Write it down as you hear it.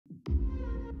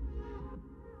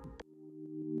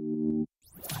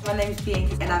My name's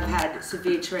Bianca and I've had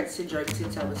severe Tourette syndrome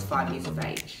since I was 5 years of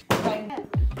age.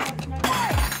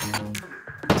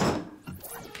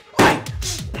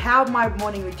 How my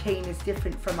morning routine is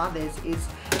different from others is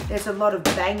there's a lot of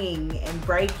banging and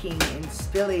breaking and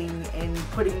spilling and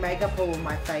putting makeup all on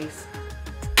my face.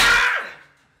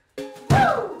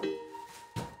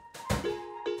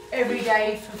 Every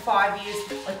day for 5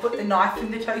 years I put the knife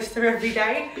in the toaster every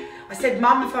day. I said,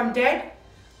 Mum, if I'm dead,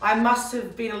 I must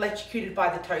have been electrocuted by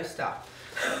the toaster.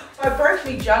 I broke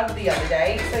my jug the other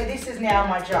day, so this is now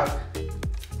my jug.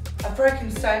 I've broken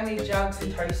so many jugs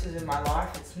and toasters in my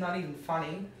life, it's not even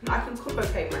funny. I can cook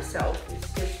okay myself,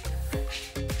 it's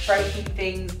just breaking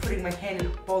things, putting my hand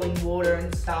in boiling water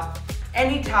and stuff.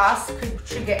 Any task could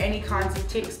trigger any kinds of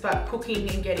tics, but cooking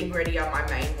and getting ready are my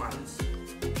main ones.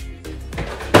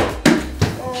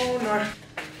 Oh no.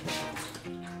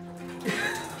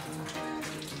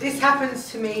 This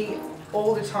happens to me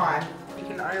all the time. You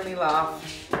can only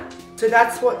laugh. So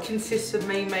that's what consists of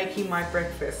me making my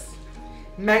breakfast.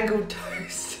 Mangled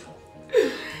toast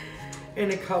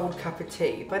and a cold cup of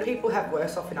tea. But people have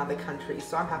worse off in other countries,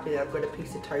 so I'm happy that I've got a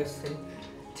piece of toast and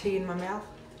tea in my mouth.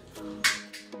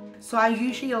 So I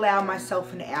usually allow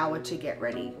myself an hour to get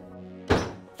ready.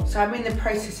 So I'm in the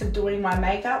process of doing my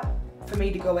makeup for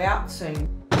me to go out soon.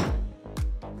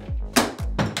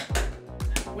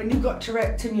 When you've got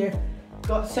Tourette and you've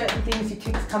got certain things your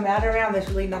tics come out around, there's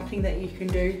really nothing that you can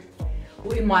do.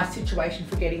 Well, in my situation,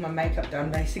 for getting my makeup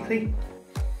done, basically.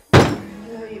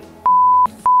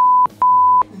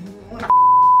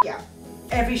 Yeah.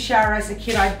 Every shower as a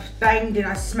kid, I banged and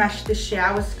I smashed the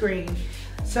shower screen.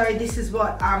 So this is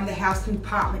what the housing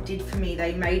department did for me.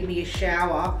 They made me a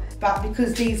shower, but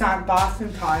because these aren't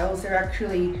bathroom tiles, they're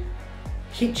actually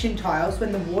kitchen tiles.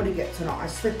 When the water gets on it, I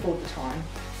slip all the time.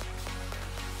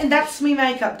 And that's me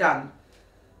makeup done.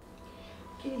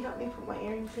 Can you help me put my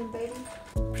earrings in, baby?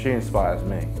 She inspires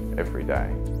me every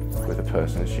day with the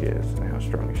person she is and how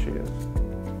strong she is.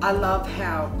 I love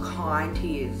how kind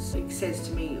he is. He says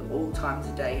to me all times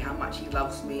a day how much he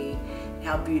loves me,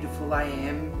 how beautiful I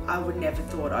am. I would never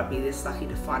thought I'd be this lucky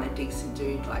to find a decent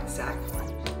dude like Zach.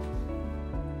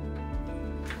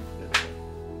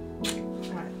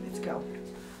 Alright, let's go.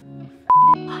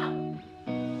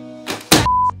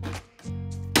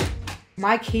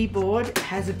 My keyboard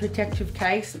has a protective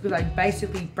case because I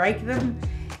basically break them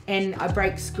and I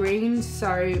break screens,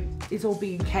 so it's all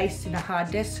being encased in a hard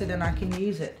disk so then I can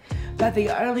use it. But the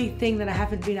only thing that I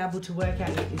haven't been able to work out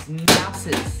yet is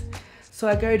mouses. So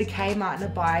I go to Kmart and I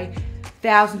buy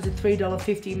thousands of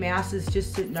 $3.50 mouses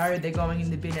just to know they're going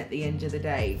in the bin at the end of the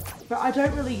day. But I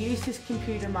don't really use this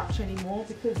computer much anymore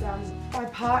because my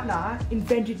partner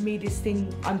invented me this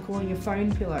thing I'm calling a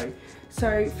phone pillow.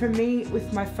 So for me,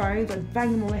 with my phones, I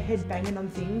bang them on my head, banging on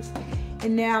things,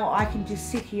 and now I can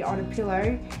just sit here on a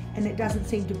pillow and it doesn't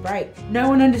seem to break. No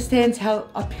one understands how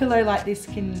a pillow like this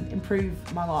can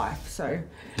improve my life, so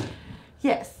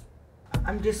yes.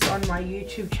 I'm just on my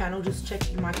YouTube channel, just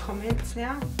checking my comments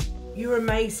now. You're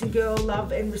amazing, girl.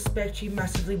 Love and respect you.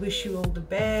 Massively wish you all the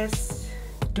best.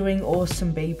 Doing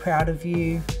awesome. Be proud of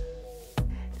you.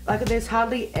 Like, there's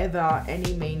hardly ever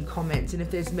any mean comments, and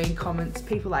if there's mean comments,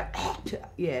 people like,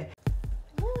 yeah.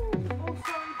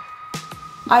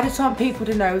 I just want people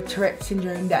to know with Tourette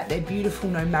syndrome that they're beautiful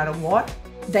no matter what.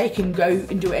 They can go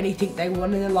and do anything they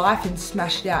want in their life and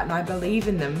smash it out, and I believe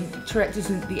in them. Tourette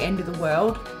isn't the end of the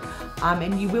world,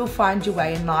 and you will find your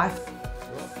way in life.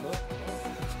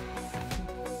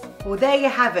 Well, there you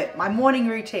have it, my morning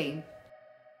routine.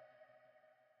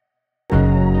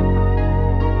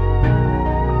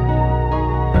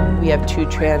 We have 2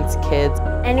 trans kids.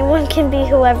 Anyone can be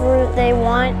whoever they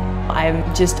want. I'm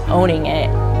just owning it.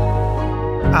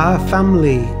 Our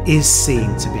family is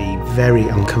seen to be very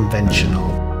unconventional.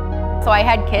 So I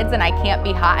had kids and I can't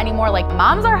be hot anymore. Like,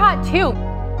 moms are hot too.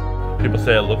 People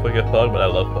say I look like a pug, but I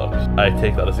love pugs. I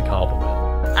take that as a compliment.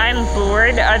 I'm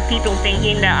bored of people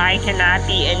thinking that I cannot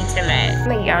be intimate.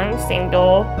 I'm a young,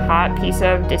 single, hot piece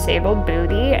of disabled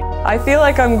booty. I feel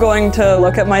like I'm going to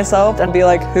look at myself and be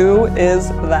like, who is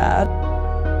that?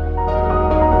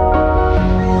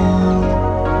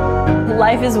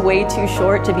 Life is way too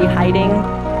short to be hiding.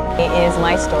 It is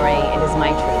my story, it is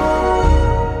my truth.